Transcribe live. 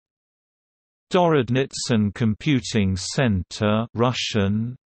Dorodnitsyn Computing Centre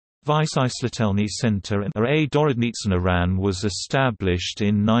Russian, Vyshysletelny Center in Dorodnitsyn, Iran was established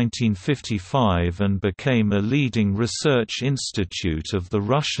in 1955 and became a leading research institute of the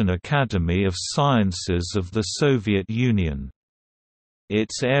Russian Academy of Sciences of the Soviet Union.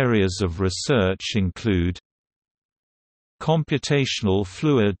 Its areas of research include computational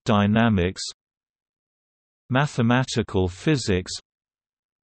fluid dynamics, mathematical physics,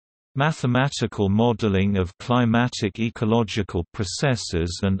 mathematical modeling of climatic ecological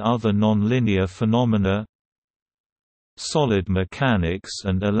processes and other nonlinear phenomena, solid mechanics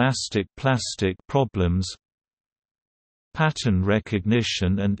and elastic plastic problems, pattern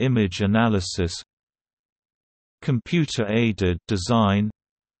recognition and image analysis, computer-aided design,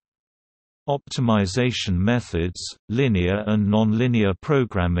 optimization methods, linear and nonlinear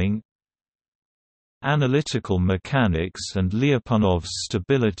programming, analytical mechanics and Lyapunov's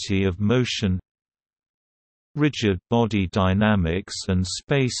stability of motion, rigid body dynamics and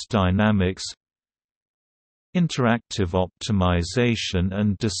space dynamics, interactive optimization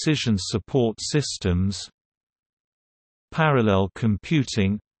and decision support systems, parallel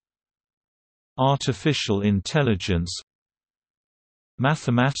computing, artificial intelligence,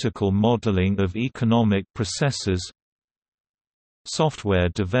 mathematical modeling of economic processes, software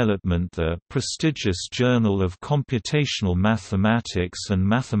development. The prestigious Journal of Computational Mathematics and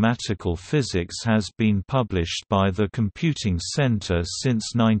Mathematical Physics has been published by the Computing Centre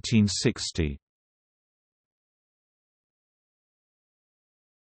since 1960.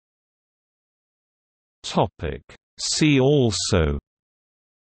 See also: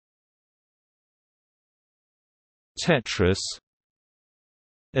 Tetris,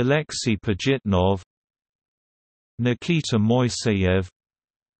 Alexei Pajitnov, Nikita Moiseyev,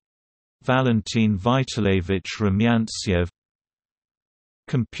 Valentin Vitalyevich Rumyantsev,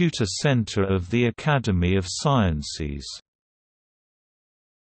 Computer Center of the Academy of Sciences.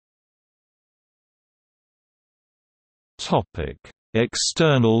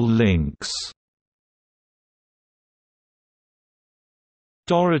 External links: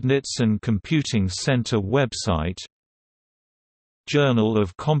 Dorodnitsyn Computing Centre website, Journal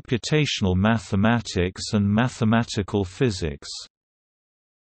of Computational Mathematics and Mathematical Physics.